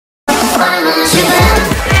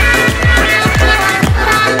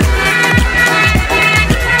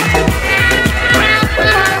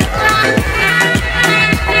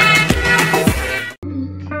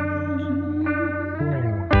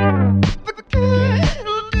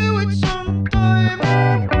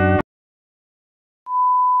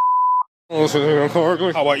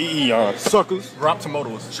Hawaii, suckers, Rob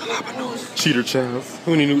Tomatoes, jalapenos, cheater chows,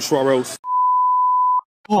 honey new schwarros.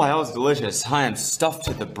 Oh, that was delicious. I am stuffed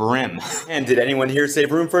to the brim. And did anyone here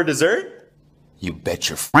save room for a dessert? You bet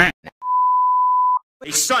your f***.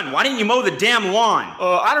 Hey son, why didn't you mow the damn lawn?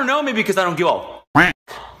 I don't know, maybe because I don't give a f***.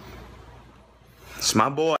 It's my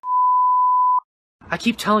boy. I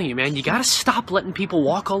keep telling you, man, you gotta stop letting people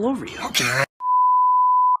walk all over you. Okay.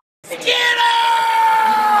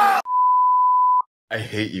 I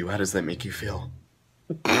hate you. How does that make you feel?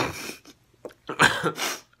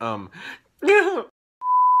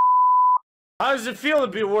 How does it feel to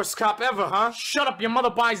be the worst cop ever, huh? Shut up, your mother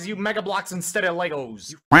buys you Mega Blocks instead of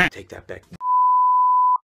Legos. Take that back.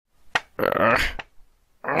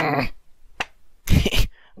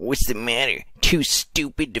 What's the matter? Too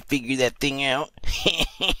stupid to figure that thing out?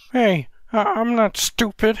 Hey, I'm not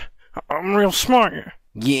stupid. I'm real smart.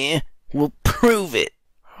 Yeah? Well, prove it.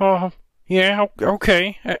 Yeah,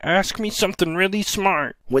 okay. Ask me something really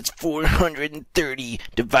smart. What's 430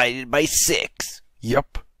 divided by 6?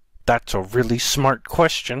 Yup. That's a really smart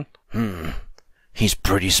question. He's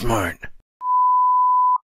pretty smart.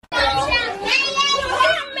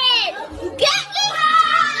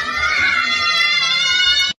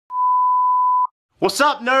 What's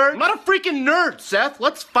up, nerd? I'm not a freaking nerd, Seth.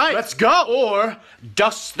 Let's fight. Let's go. Or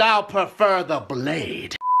dost thou prefer the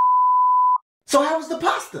blade? So how was the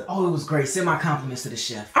pasta? Oh, it was great. Send my compliments to the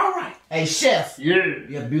chef. All right. Hey, chef. Yeah.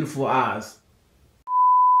 You have beautiful eyes.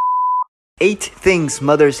 8 things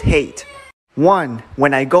mothers hate. 1.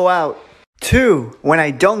 When I go out. 2. When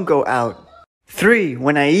I don't go out. 3.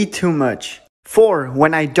 When I eat too much. 4.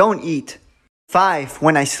 When I don't eat. 5.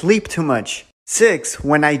 When I sleep too much. 6.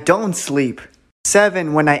 When I don't sleep.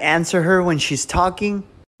 7. When I answer her when she's talking.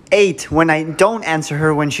 8. When I don't answer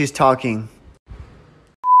her when she's talking.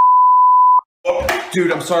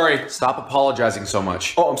 Dude, I'm sorry. Stop apologizing so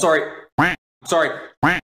much. Oh, I'm sorry. I'm sorry.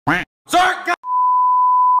 Sorry! God.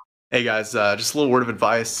 Hey guys, just a little word of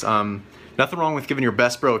advice. Nothing wrong with giving your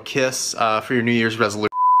best bro a kiss for your New Year's resolution.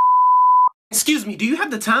 Excuse me, do you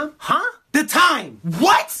have the time? Huh? The time!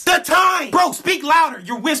 What? The time! Bro, speak louder,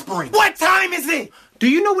 you're whispering. What time is it? Do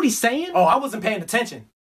you know what he's saying? Oh, I wasn't paying attention.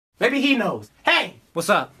 Maybe he knows. Hey! What's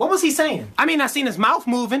up? What was he saying? I mean, I seen his mouth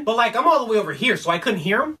moving, but like, I'm all the way over here, so I couldn't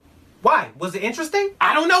hear him. Why? Was it interesting?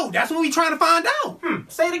 I don't know. That's what we trying to find out.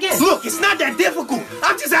 Say it again. Look, it's not that difficult.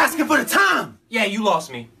 I'm just asking for the time. Yeah, you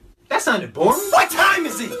lost me. That sounded boring. What time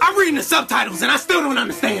is it? I'm reading the subtitles and I still don't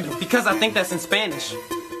understand them. Because I think that's in Spanish.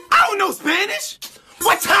 I don't know Spanish.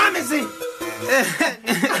 What time is it?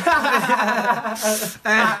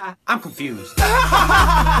 I'm confused.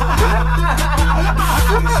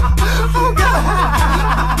 Oh, God.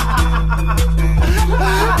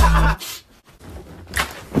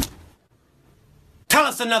 Tell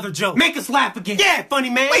us another joke. Make us laugh again. Yeah, funny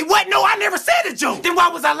man. Wait, what? No, I never said a joke. Then why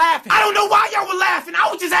was I laughing? I don't know why y'all were laughing. I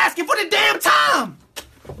was just asking for the damn time.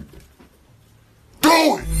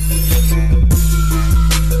 Do it.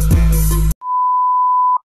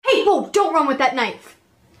 Hey, whoa, don't run with that knife.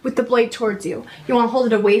 With the blade towards you. You want to hold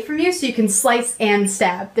it away from you so you can slice and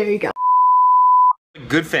stab. There you go.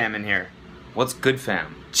 Good fam in here. What's good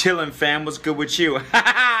fam? Chillin' fam, what's good with you?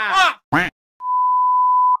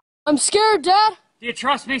 I'm scared, Dad. Do you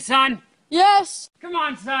trust me, son? Yes. Come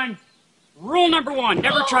on, son. Rule number 1,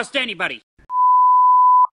 never trust anybody.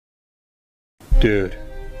 Dude,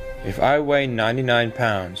 if I weigh 99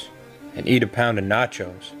 pounds and eat a pound of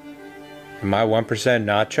nachos, am I 1%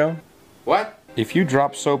 nacho? What? If you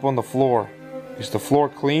drop soap on the floor, is the floor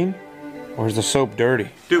clean or is the soap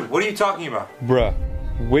dirty? Dude, what are you talking about? Bruh,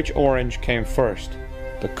 which orange came first?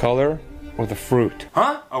 The color or the fruit?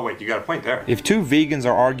 Huh? Oh wait, you got a point there. If 2 vegans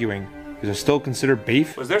are arguing, is it still considered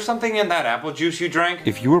beef? Was there something in that apple juice you drank?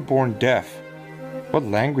 If you were born deaf, what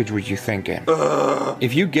language were you thinking?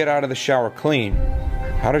 If you get out of the shower clean,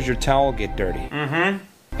 how does your towel get dirty?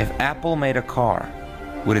 If Apple made a car,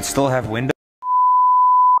 would it still have windows?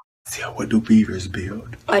 Yeah, what do beavers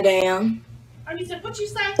build? A dam. Oh, you said what you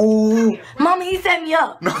say? Ooh. Mommy, he set me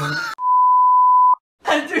up. Dude,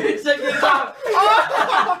 check this out.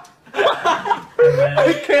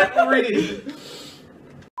 I can't breathe.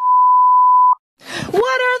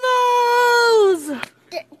 What are those?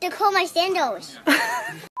 They're called my sandals.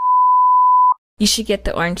 You should get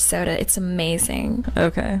the orange soda. It's amazing.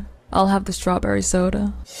 Okay. I'll have the strawberry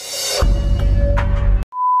soda.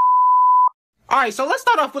 Alright, so let's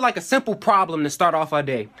start off with like a simple problem to start off our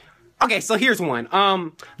day. Okay, so here's one.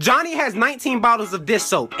 Johnny has 19 bottles of dish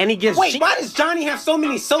soap, and he gives— Wait, why does Johnny have so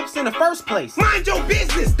many soaps in the first place? Mind your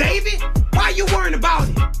business, David! Why are you worrying about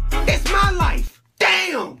it? It's my life!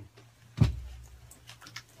 Damn!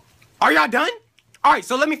 Are y'all done? Alright,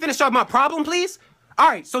 so let me finish up my problem, please.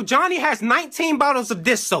 Alright, so Johnny has 19 bottles of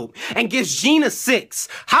dish soap and gives Gina 6.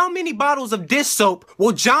 How many bottles of dish soap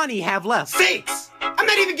will Johnny have left? 6! I'm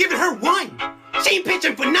not even giving her 1! She ain't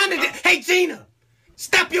pitching for none of it. Hey, Gina!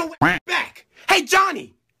 Step your back! Hey,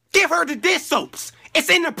 Johnny! Give her the dish soaps! It's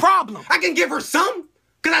in the problem! I can give her some,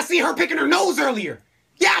 cause I seen her picking her nose earlier.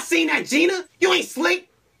 Yeah, I seen that, Gina. You ain't slick.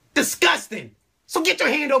 Disgusting. So get your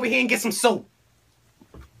hand over here and get some soap.